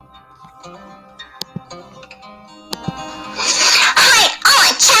Hi,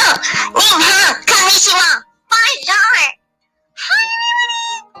 ciao, ni hao, konnichiwa, bonjour. Hi,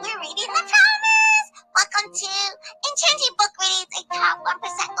 everybody. We're reading The Promise. Welcome to Enchanted Book Readings, a top 1%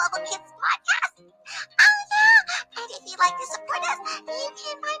 global kids podcast. Oh, yeah. And if you'd like to support us, you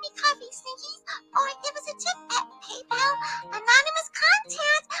can buy me coffee, sneakies, or give us a tip at PayPal, anonymous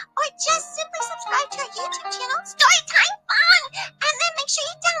content, or just simply subscribe to our YouTube channel, Storytime Fun. And then make sure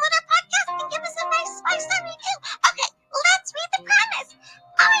you download our podcast and give us a nice 5-star review. Okay, let's read The Promise.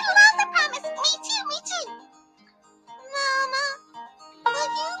 I love The Promise. Me too, me too. Mama,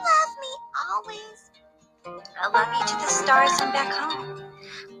 will you love me always? I'll love you to the stars and back home.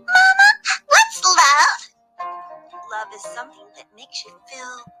 Mama, what's love? Love is something that makes you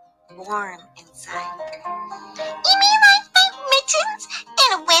feel warm inside. You mean like my mittens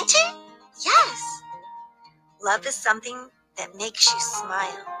in winter? Yes. Love is something that makes you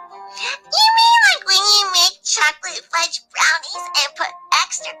smile. You mean like when you make chocolate fudge brownies and put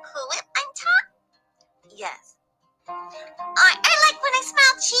extra Cool Whip on top? Yes. Or like when I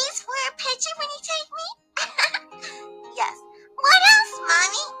smell cheese for a picture when you take me? Yes. What else,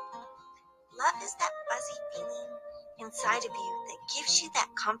 Mommy? Love is that fuzzy feeling inside of you that gives you that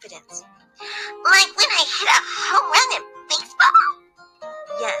confidence. Like when I hit a home run in baseball?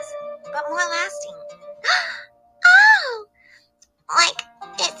 Yes, but more lasting. Oh! Like,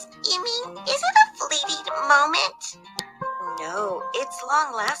 is it a fleeting moment? No, it's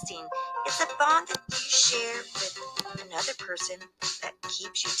long lasting. It's a bond that you share with another person that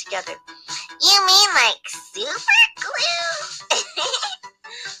keeps you together. You mean like super glue?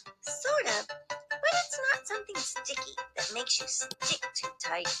 Sort of, but it's not something sticky that makes you stick too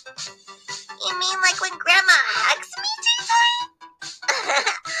tight. You mean like when Grandma hugs me too tight?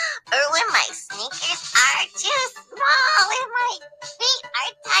 Or when my sneakers are too small and my feet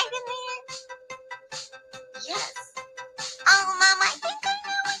are tight in there? Yes, Oh, Mom, I think I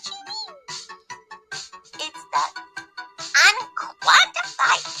know what you mean. It's that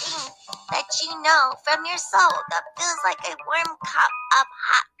unquantified thing that you know from your soul that feels like a warm cup of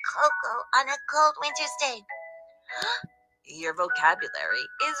hot cocoa on a cold winter's day. your vocabulary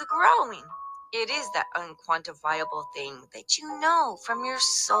is growing. It is that unquantifiable thing that you know from your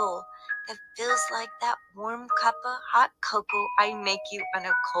soul that feels like that warm cup of hot cocoa I make you on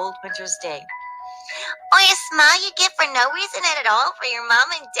a cold winter's day. Or a smile you get for no reason at all for your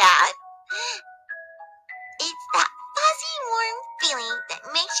mom and dad. It's that fuzzy, warm feeling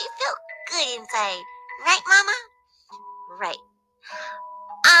that makes you feel good inside. Right, Mama? Right.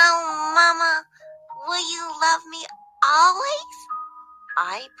 Oh, Mama, will you love me always?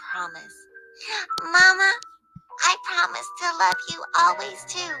 I promise. Mama, I promise to love you always,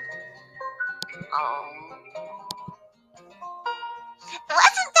 too. Oh.